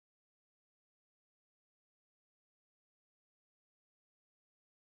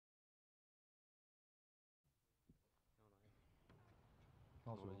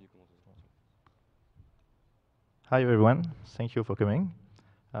Hi everyone, thank you for coming.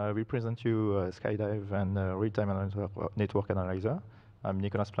 We present you Skydive and real-time network analyzer. I'm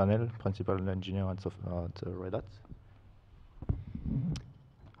Nicolas Planel, principal engineer at Red Hat.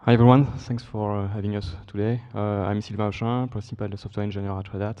 Hi everyone, thanks for having us today. I'm Sylvain Auchin, principal software engineer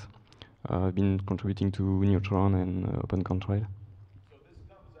at Red Hat. I've been contributing to Neutron and OpenControl. So this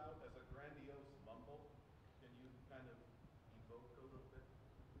comes out as a grandiose mumble. Can you kind of evoke a little bit?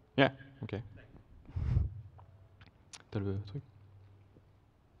 Yeah, okay. T'as le truc?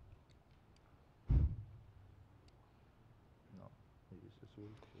 Non, c'est ce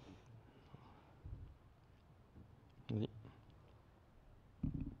Vas-y.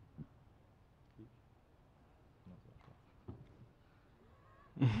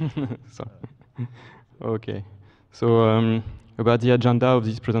 So, okay. So about the agenda of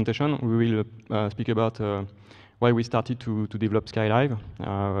this presentation, we will speak about why we started to develop Skydive,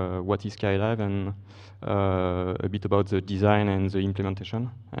 what is Skydive, and a bit about the design and the implementation.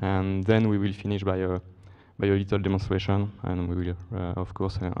 And then we will finish by a little demonstration, and we will, of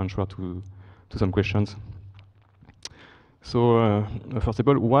course, answer to some questions. So first of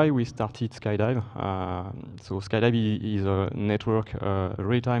all, why we started Skydive? So Skydive is a network,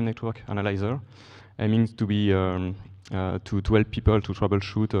 real-time network analyzer, aiming to be to help people to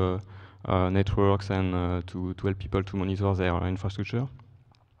troubleshoot networks and to help people to monitor their infrastructure.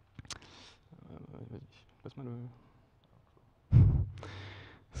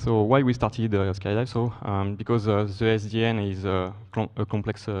 So why we started Skydive? So because the SDN is a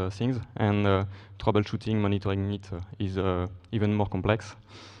complex thing, and troubleshooting, monitoring it is even more complex.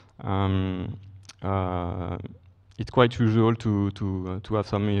 It's quite usual to have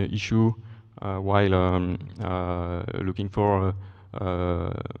some issue while looking for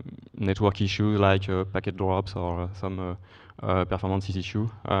network issues like packet drops or some performances issue.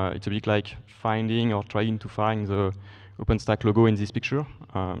 It's a bit like finding or trying to find the OpenStack logo in this picture.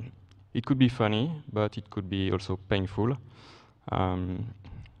 It could be funny, but it could be also painful.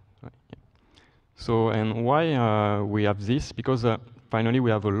 So, and why we have this? Because finally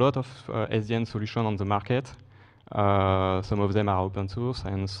we have a lot of SDN solutions on the market. Some of them are open source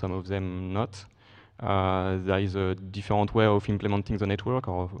and some of them not. There is a different way of implementing the network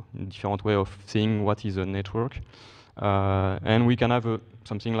or a different way of seeing what is a network. And we can have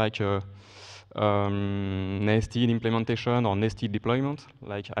something like a nested implementation or nested deployment,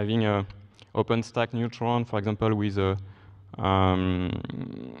 like having a OpenStack Neutron, for example, with a an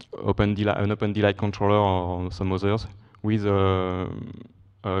OpenDelight controller or some others, with a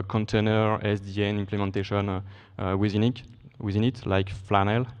container SDN implementation within it, like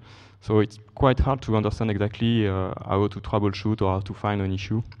Flannel. So it's quite hard to understand exactly how to troubleshoot or how to find an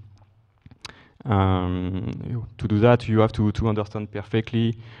issue. To do that, you have to understand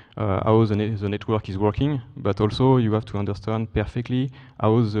perfectly how the network is working, but also you have to understand perfectly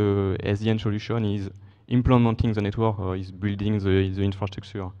how the SDN solution is implementing the network or is building the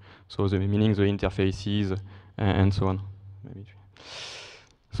infrastructure. So meaning the interfaces and so on.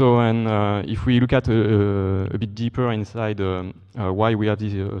 So, and if we look at a bit deeper inside why we have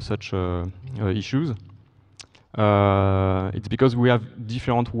these such issues, it's because we have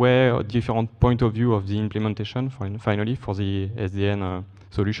different point of view of the implementation. Finally, for the SDN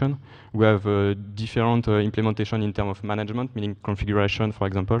solution, we have different implementation in terms of management, meaning configuration, for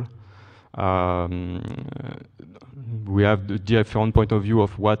example. We have the different point of view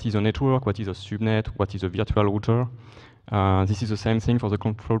of what is a network, what is a subnet, what is a virtual router. This is the same thing for the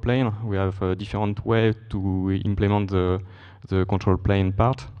control plane. We have a different way to implement the control plane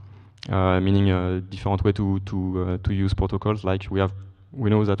part. Meaning a different way to use protocols. Like we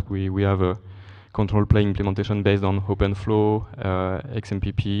know that we have a control plane implementation based on OpenFlow,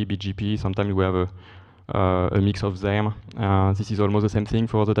 XMPP, BGP. Sometimes we have a mix of them. This is almost the same thing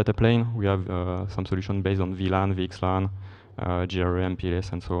for the data plane. We have some solution based on VLAN, VXLAN, GRE,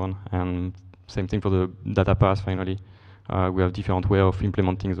 MPLS, and so on. And same thing for the data path. Finally, we have different way of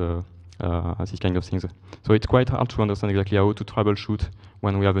implementing these kind of things. So it's quite hard to understand exactly how to troubleshoot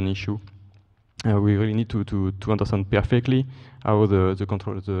when we have an issue. We really need to understand perfectly how the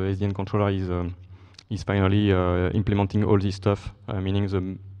SDN controller is finally implementing all this stuff, meaning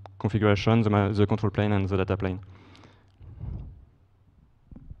the configuration, the control plane, and the data plane.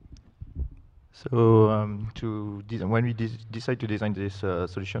 So when we decide to design this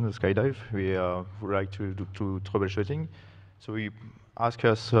solution with Skydive, we would like to do troubleshooting. So we ask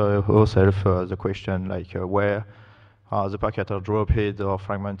ourselves the question like where the packets are dropped or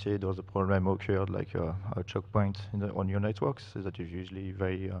fragmented, or the problem occurred like a choke point on your networks. So that is usually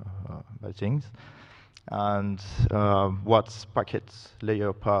very bad things. and what's packet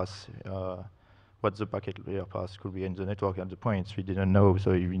layer path, what the packet layer path could be in the network at the points we didn't know,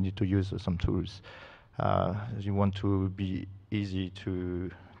 so we need to use some tools. You want to be easy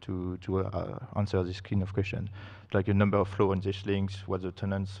to answer this kind of question, like a number of flow on these links, what the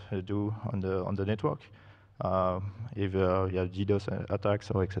tenants do on the network, if you have DDoS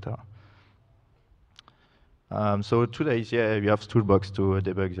attacks or etc. So today, yeah, we have toolbox to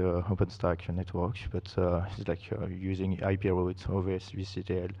debug the OpenStack network, but it's like using IP routes, OVS,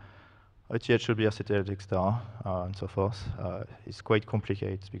 VCTL, THLB, RCTL, etc., and so forth. It's quite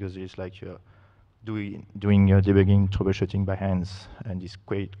complicated because it's like doing debugging, troubleshooting by hands, and it's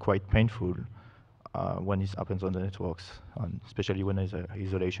quite painful when it happens on the networks, and especially when there's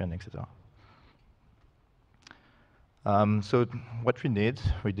isolation, etc. So what we need,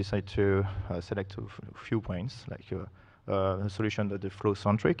 we decide to select a few points, like a solution that is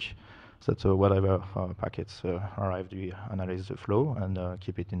flow-centric, so that whatever packets arrive, we analyze the flow and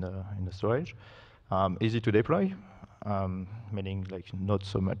keep it in the storage. Easy to deploy, meaning like not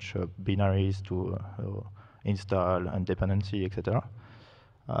so much binaries to install and dependency, etc.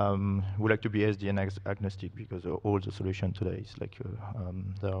 We like to be SDN-agnostic because all the solution today is like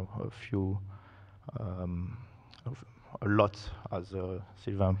there are a few. A lot, as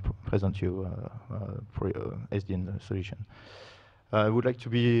Sylvain present you SDN solution. I would like to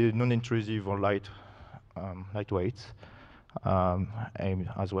be non-intrusive or lightweight, aim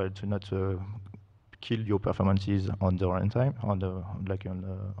as well to not kill your performances on the runtime, on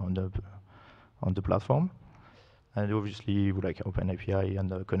the platform, and obviously we like open API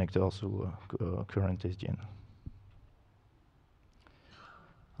and connectors to current SDN.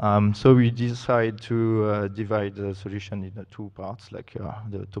 So we decide to divide the solution into two parts, like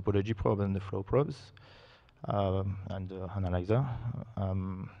the topology probe and the flow probes, and the analyzer.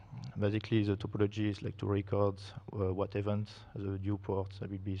 Basically, the topology is like to record what events the new ports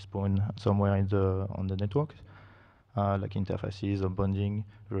will be spawned somewhere on the network, like interfaces or bonding,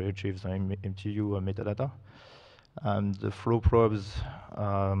 retrieve the MTU or metadata. And the flow probes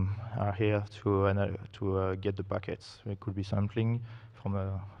are here to get the packets. It could be sampling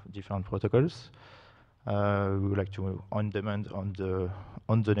from different protocols. We would like to on demand on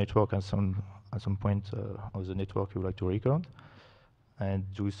the network at some point of the network we would like to record and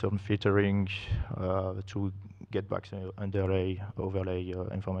do some filtering to get back underlay, overlay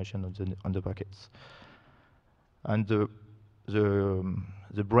information on the packets. And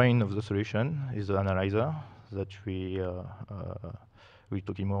the brain of the solution is the analyzer that we're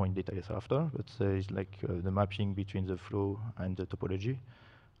talking more in details after, but it's like the mapping between the flow and the topology,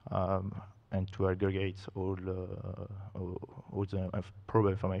 and to aggregate all the probe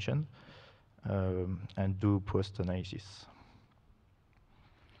information and do post-analysis.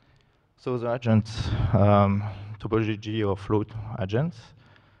 So the agent, topology or flow agent,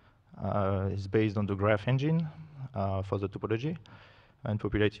 is based on the graph engine for the topology, and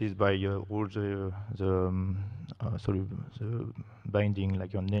populated by all the binding,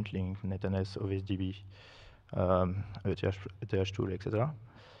 like your netlink, netns, OVSDB, ETH tool, etc.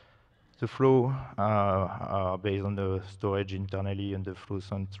 The flow are based on the storage internally and the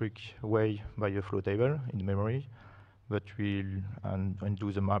flow-centric way by a flow table in memory, but we'll and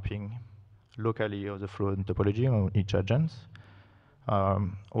do the mapping locally of the flow and topology on each agent.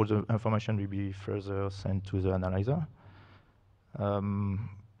 All the information will be further sent to the analyzer.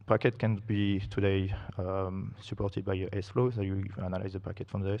 Packet can be today supported by your SFlow, so you analyze the packet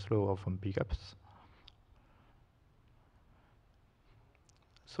from the SFlow or from pickups.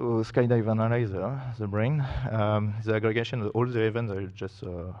 So Skydive analyzer, the brain, the aggregation of all the events are just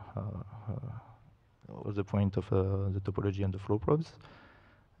the point of the topology and the flow probes,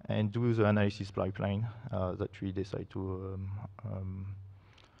 and do the analysis pipeline that we decide to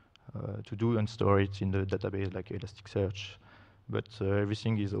do and store it in the database like Elasticsearch. But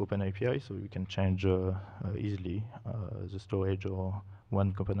everything is open API, so we can change easily the storage or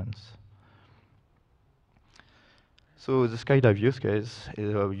one components. So the Skydive use case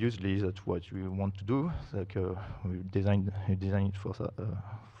is usually that's what we want to do. Like we design it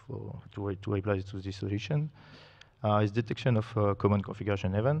to apply to this solution. Is detection of common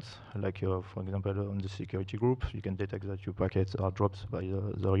configuration events, like for example on the security group, you can detect that your packets are dropped by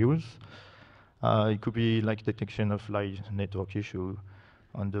the use. It could be like detection of live network issue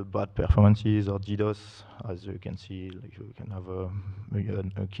on the bad performances or DDoS, as you can see, like you can have a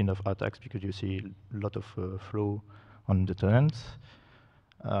kind of attacks because you see a lot of flow on the tenants.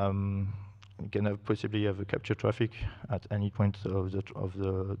 You can possibly have a capture traffic at any point of the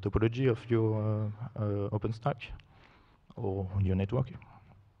topology of your OpenStack or your network.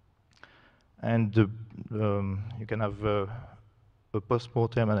 And you can have a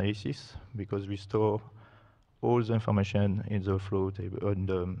post-mortem analysis because we store all the information in the flow table in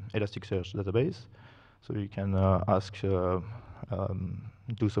the Elasticsearch database. So you can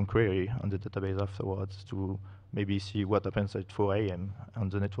do some query on the database afterwards to maybe see what happens at 4 a.m. on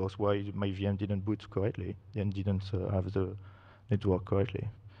the networks, why my VM didn't boot correctly and didn't have the network correctly,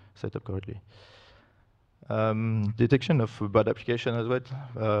 set up correctly. Detection of bad application as well.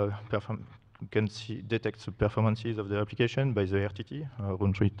 You can detect the performances of the application by the RTT,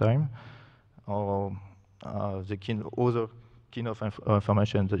 round trip time, or the other kind of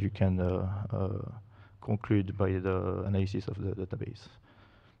information that you can conclude by the analysis of the database.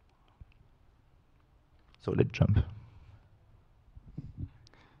 So let's jump.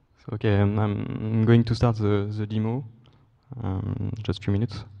 So, okay, I'm going to start the demo. Just a few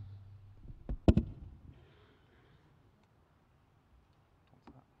minutes.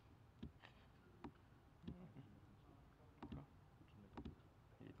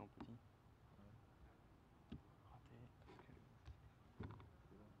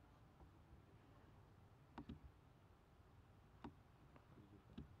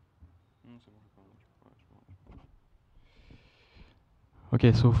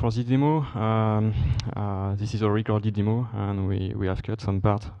 Okay, so for this demo, this is a recorded demo, and we have cut some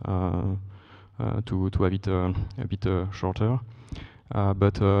part to have it a bit shorter.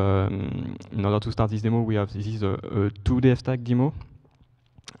 But in order to start this demo, this is a 2 dev stack demo.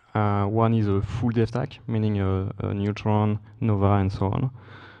 One is a full dev stack, meaning a Neutron, Nova, and so on,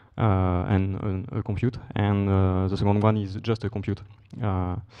 and a compute. And the second one is just a compute.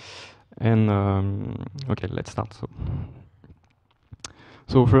 Okay, let's start.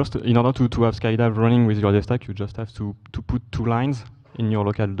 So first, in order to have Skydive running with your dev stack, you just have to put 2 lines in your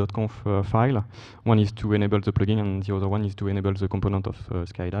local.conf file. One is to enable the plugin, and the other one is to enable the component of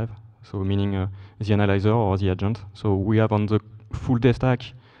Skydive, so meaning the analyzer or the agent. So we have on the full dev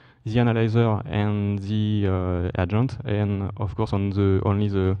stack the analyzer and the agent, and of course on only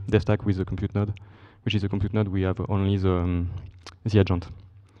the dev stack with the compute node, which is a compute node, we have only the agent.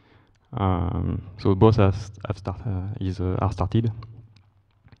 So both are started.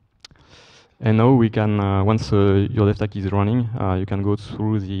 And now we can, once your dev stack is running, you can go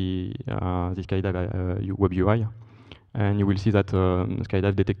through the Skydive web UI, and you will see that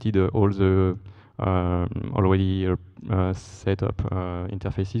Skydive detected all the already set up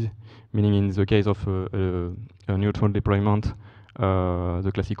interfaces, meaning in the case of a Neutron deployment,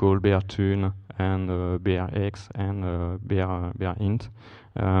 the classical bear tune and bear x and bear int.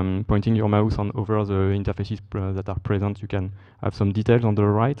 Pointing your mouse over the interfaces that are present, you can have some details on the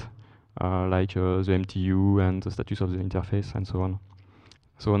right, like the MTU and the status of the interface and so on.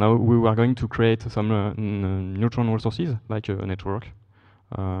 So now we are going to create some Neutron resources, like a network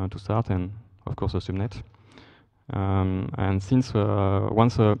to start, and of course a subnet. And since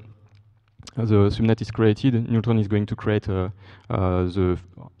once the subnet is created, Neutron is going to create the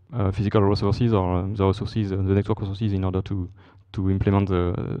physical resources or the resources, the network resources, in order to implement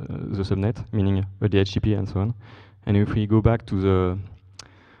the subnet, meaning a DHCP and so on. And if we go back to the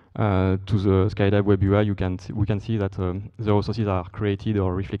Skydive web UI, we can see that the resources are created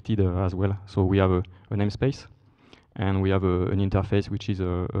or reflected as well. So we have a namespace, and we have an interface which is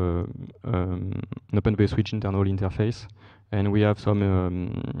an open switch internal interface, and we have some.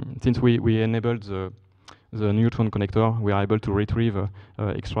 Since we enabled the Neutron connector, we are able to retrieve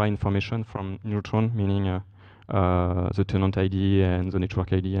extra information from Neutron, meaning the tenant ID and the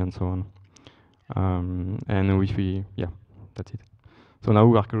network ID and so on. And yeah, that's it. So now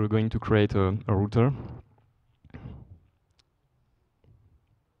we are going to create a router.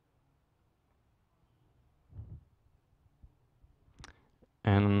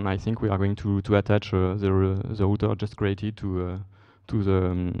 And I think we are going to attach the router just created to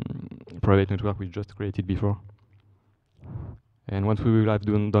the private network we just created before. And once we will have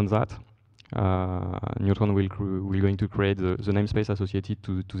done that, Neutron will going to create the namespace associated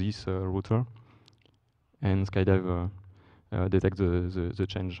to this router, and Skydive detect the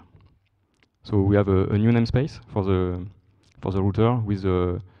change. So we have a new namespace for the router with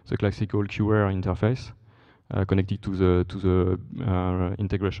the classical QR interface connected to the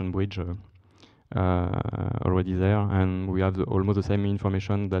integration bridge already there, and we have almost the same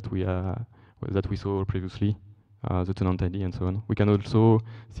information that we saw previously, the tenant ID and so on. We can also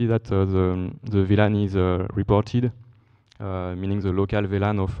see that the VLAN is reported, meaning the local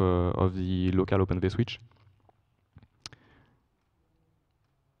VLAN of the local OpenV switch.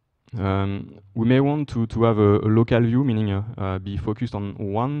 We may want to have a local view, meaning be focused on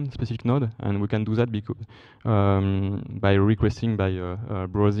one specific node, and we can do that by requesting, by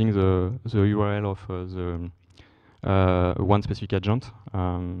browsing the URL of the one specific agent.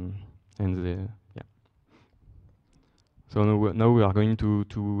 Yeah. So now we are going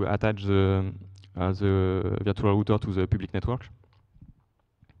to attach the virtual router to the public network,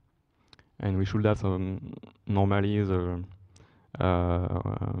 and we should have some normally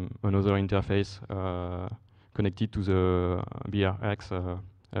another interface connected to the BRX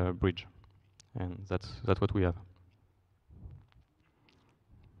bridge, and that's what we have.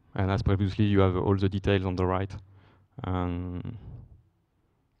 And as previously, you have all the details on the right,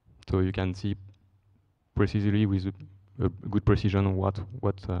 so you can see precisely with a good precision what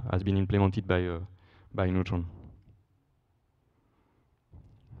has been implemented by Neutron.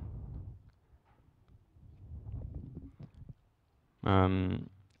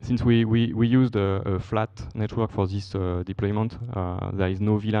 Since we used a flat network for this deployment, there is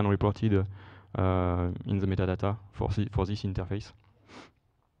no VLAN reported in the metadata for this interface.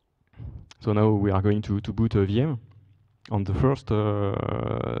 So now we are going to boot a VM on the first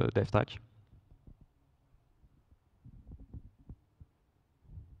dev stack.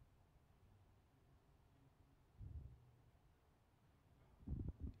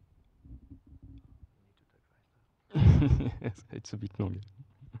 Yes, it's a bit long.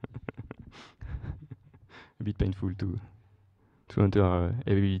 A bit painful to enter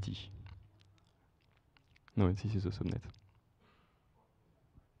availability. No, this is a subnet.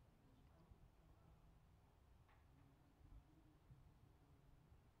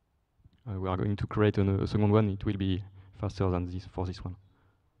 We are going to create a second one. It will be faster than this for this one.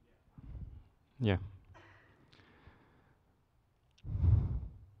 Yeah.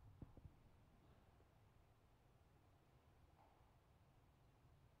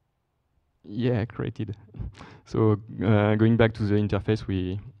 Yeah, created. So going back to the interface,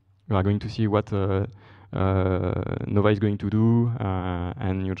 we are going to see what Nova is going to do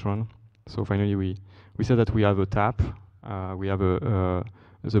and Neutron. So finally, we said that we have a tap, we have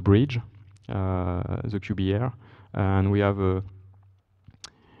the bridge, the QBR, and we have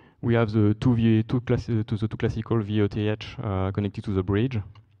the two classical VOTH connected to the bridge.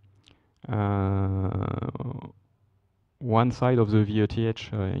 One side of the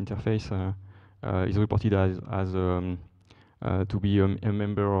VOTH interface is reported as to be a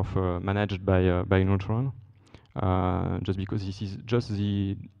member of managed by Neutron, just because this is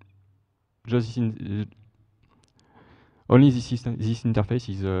only this interface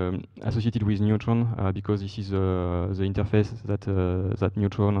is associated with Neutron because this is the interface that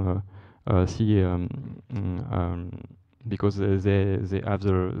Neutron see because they have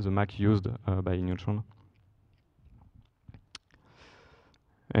the MAC used by Neutron.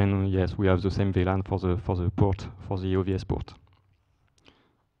 And yes, we have the same VLAN for the port, for the OVS port.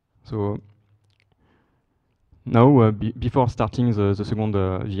 So now, before starting the second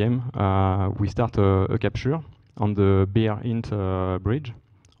VM, we start a capture on the BR-int bridge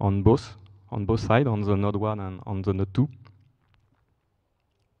on both sides, on the node 1 and on the node 2.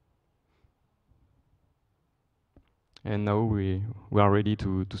 And now we are ready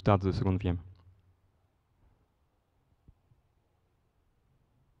to start the second VM.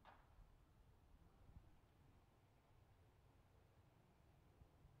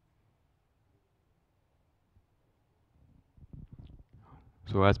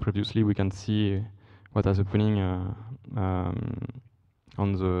 So as previously, we can see what is happening on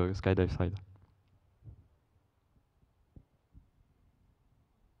the Skydive side.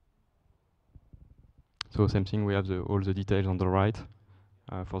 So same thing, we have all the details on the right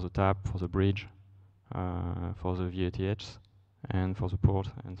for the tap, for the bridge, for the VATHs, and for the port,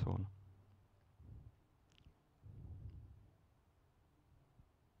 and so on.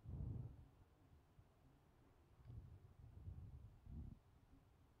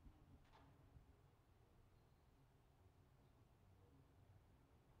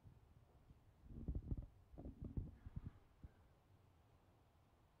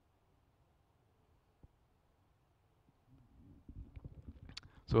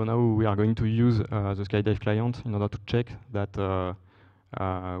 So now we are going to use the Skydive client in order to check that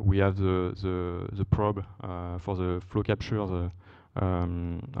we have the probe for the flow capture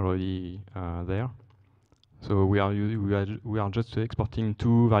already there. So we are just exporting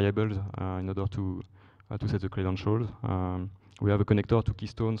two variables in order to set the credentials. We have a connector to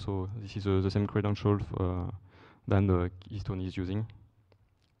Keystone, so this is the same credential than the Keystone is using.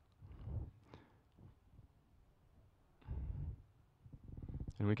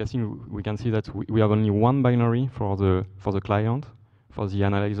 And we can see that we have only one binary for the client, for the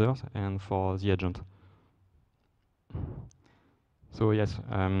analyzers and for the agent. So yes,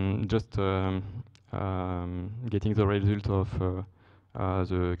 just getting the result of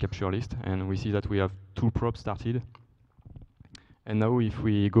the capture list, and we see that we have 2 probes started. And now if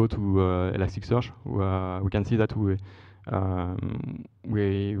we go to Elasticsearch, we can see that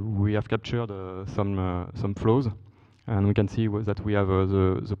we have captured some flows, and we can see that we have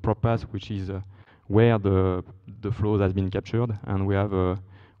the probe path, which is where the flows has been captured, and we have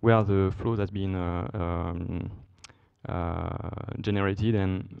where the flows has been generated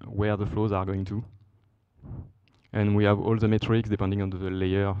and where the flows are going to. And we have all the metrics depending on the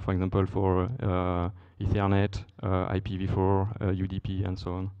layer, for example, for Ethernet, IPv4, UDP, and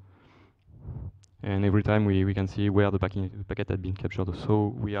so on. And every time we can see where the packet had been captured.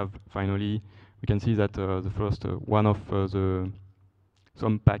 So we have finally, we can see that the first one of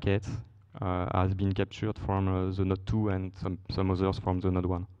some packets has been captured from the node 2 and some others from the node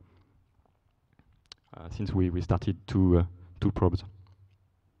 1. Since we started two probes.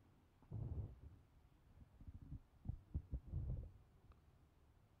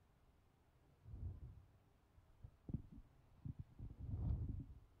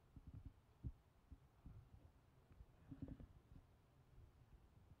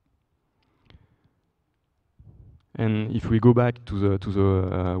 And if we go back to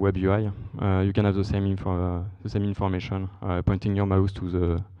the web UI, you can have the same information, pointing your mouse to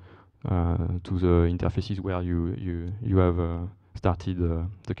the interfaces where you have started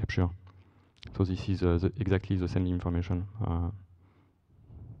the capture. So this is exactly the same information.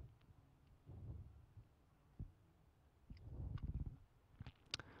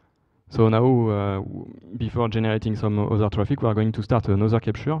 So now, before generating some other traffic, we are going to start another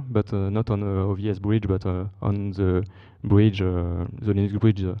capture, but not on the OVS bridge, but on the bridge, the Linux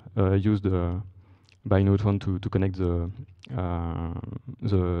bridge used by Node 1 to connect the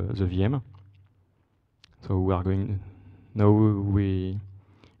VM. So we are going now. We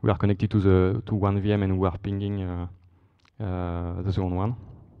are connected to one VM, and we are pinging the second one.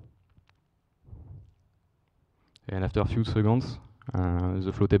 And after a few seconds,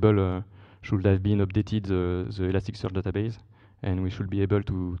 the flow table should have been updated the Elasticsearch database, and we should be able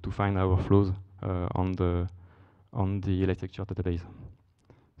to find our flows on the Elasticsearch database.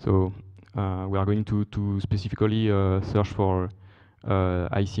 So we are going to specifically search for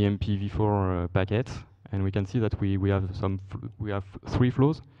ICMP v4 packets, and we can see that we have 3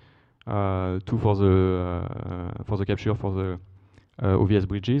 flows, 2 for the capture for the OVS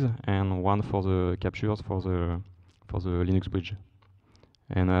bridges, and 1 for the captures for the Linux bridge.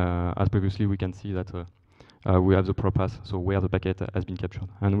 And as previously, we can see that we have the probe path, so where the packet has been captured.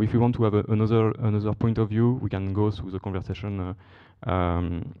 And if we want to have another point of view, we can go through the conversation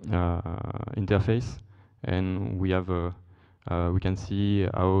interface, and we have we can see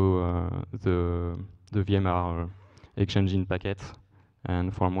how the VM are exchanging packets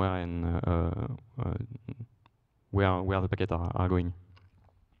and from where and where the packets are going.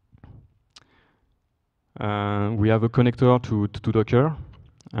 We have a connector to Docker,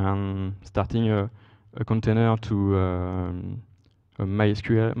 and starting a container to a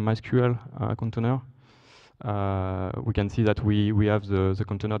MySQL container. We can see that we have the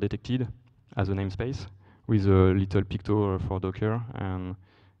container detected as a namespace with a little picto for Docker,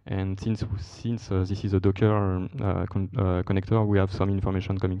 and since this is a Docker connector, we have some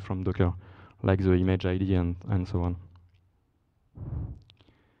information coming from Docker, like the image ID and so on.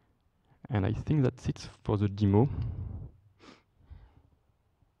 And I think that's it for the demo.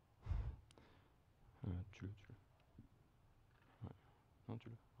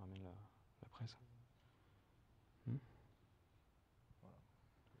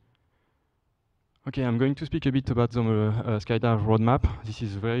 Okay, I'm going to speak a bit about the Skydive roadmap. This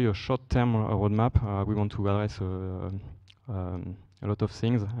is very a short-term roadmap. We want to address a lot of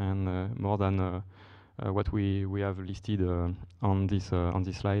things, and more than what we have listed on this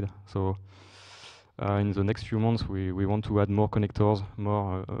slide. So in the next few months, we want to add more connectors,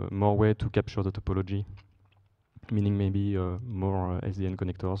 more way to capture the topology, meaning maybe more SDN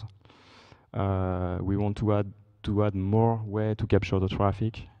connectors. We want to add more way to capture the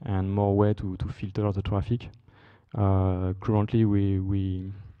traffic and more way to filter the traffic. Currently,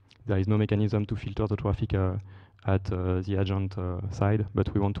 there is no mechanism to filter the traffic at the agent side,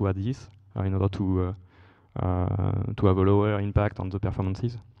 but we want to add this in order to have a lower impact on the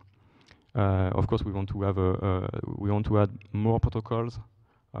performances. Of course, we want to add more protocols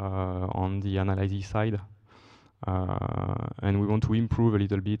on the analysis side. And we want to improve a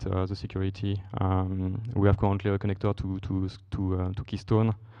little bit the security. We have currently a connector to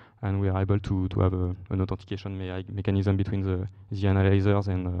Keystone, and we are able to have an authentication mechanism between the analyzers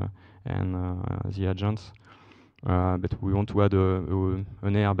and the agents. But we want to add an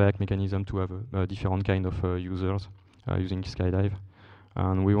airbag mechanism to have a different kind of users using Skydive.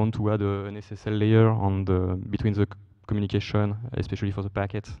 And we want to add an SSL layer on between the communication, especially for the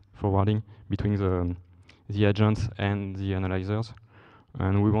packets forwarding between the agents and the analyzers.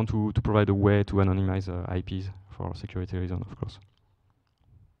 And we want to provide a way to anonymize IPs for security reasons, of course.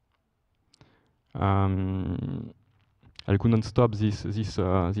 I couldn't stop this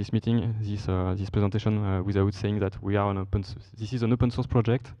meeting, this presentation without saying that we are this is an open source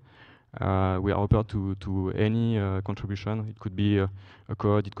project. We are open to any contribution. It could be a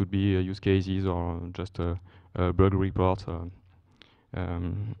code, it could be use cases, or just a bug report.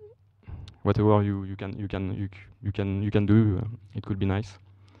 Whatever you can do, it could be nice.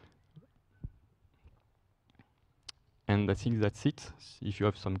 And I think that's it. If you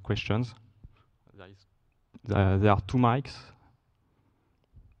have some questions, there are 2 mics.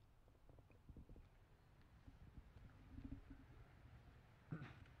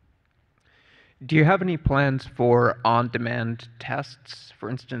 Do you have any plans for on-demand tests? For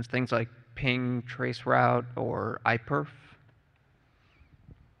instance, things like ping, traceroute, or iPerf?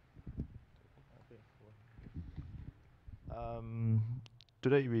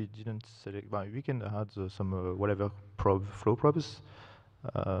 Today we didn't select, but we can add some whatever flow probes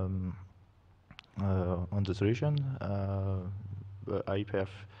on the solution. iPerf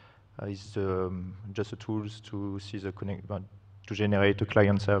is just a tools to see the to generate the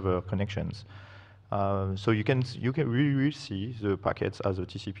client-server connections. So you can really see the packets as a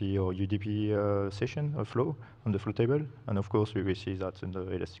TCP or UDP session or flow on the flow table, and of course we will see that in the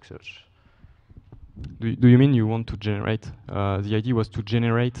Elasticsearch. Do you mean you want to generate? The idea was to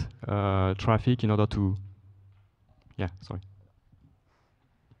generate traffic in order to. Yeah, sorry.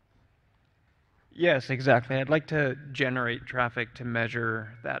 Yes, exactly. I'd like to generate traffic to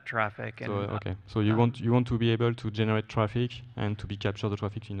measure that traffic. So, okay. So you want to be able to generate traffic and to capture the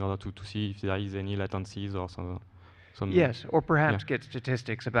traffic in order to see if there is any latencies or some. Yes, or perhaps get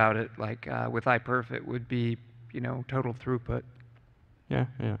statistics about it. Like with iPerf, it would be total throughput. Yeah,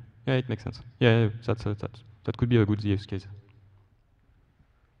 it makes sense. Yeah, that could be a good use case.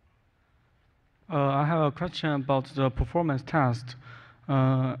 I have a question about the performance test.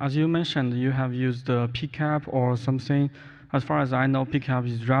 As you mentioned, you have used PCAP or something. As far as I know, PCAP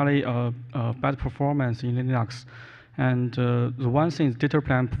is really a bad performance in Linux. And the one thing is data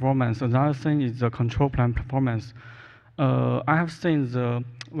plan performance. Another thing is the control plan performance. I have seen the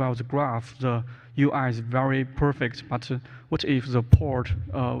graph, the UI is very perfect, but what if the port,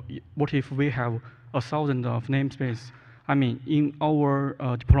 what if we have 1,000 of namespace? I mean, in our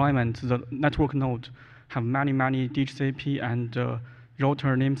deployment, the network node have many DHCP and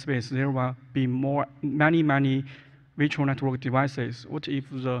router namespace. There will be many virtual network devices. What if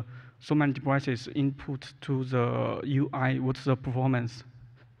so many devices input to the UI? What's the performance?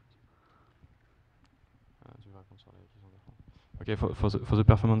 Okay, for the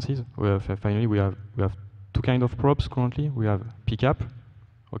performances, finally we have 2 kind of probes currently. We have PCAP.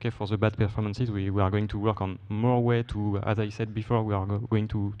 Okay, for the bad performances, we are going to work on more way to, as I said before, we are going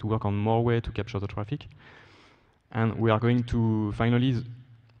to work on more way to capture the traffic. And we are going to finally,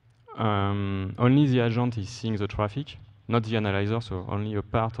 only the agent is seeing the traffic, not the analyzer, so only a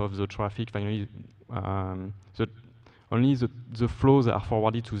part of the traffic. Finally, only the flows are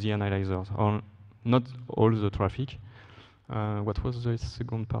forwarded to the analyzers, or not all the traffic. What was the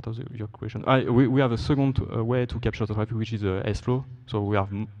second part of your question? We have a second way to capture the traffic, which is S-flow. So we have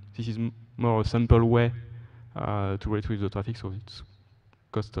this is more a simple way to retrieve the traffic, so it's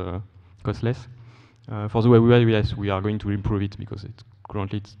costless. For the web, yes, we are going to improve it because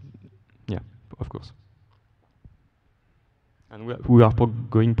currently yeah, of course. And we are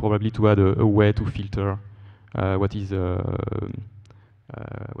going probably to add a way to filter what is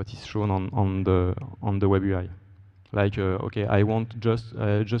shown on the web UI. Like, okay, I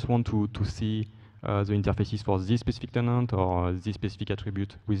just want to see the interfaces for this specific tenant or this specific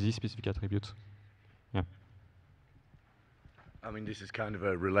attribute with this specific attribute. Yeah. I mean, this is kind of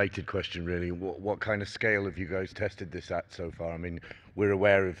a related question, really. What kind of scale have you guys tested this at so far? I mean, we're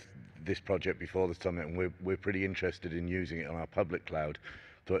aware of this project before the summit, and we're pretty interested in using it on our public cloud.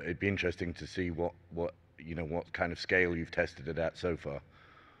 But it'd be interesting to see what kind of scale you've tested it at so far.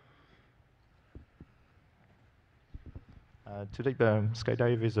 Today,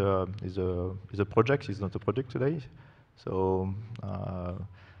 Skydive is a project. It's not a product today. So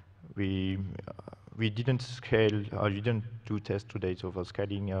we didn't scale. We didn't do tests today. So for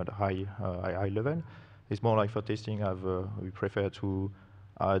scaling at high level, it's more like for testing. We prefer to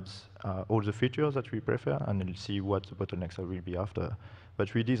add all the features that we prefer, and we'll see what the bottlenecks will be after.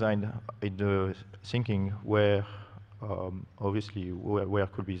 But we designed in the thinking where, obviously, where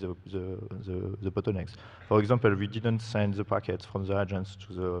could be the bottlenecks. For example, we didn't send the packets from the agents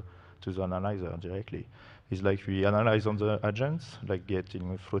to the analyzer directly. It's like we analyze on the agents, like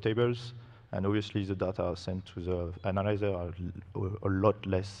getting flow tables, and obviously the data sent to the analyzer are a lot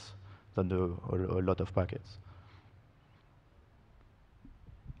less than a lot of packets.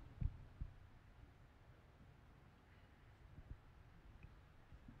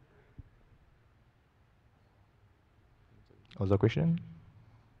 Other question?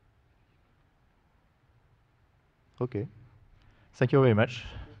 Okay. Thank you very much.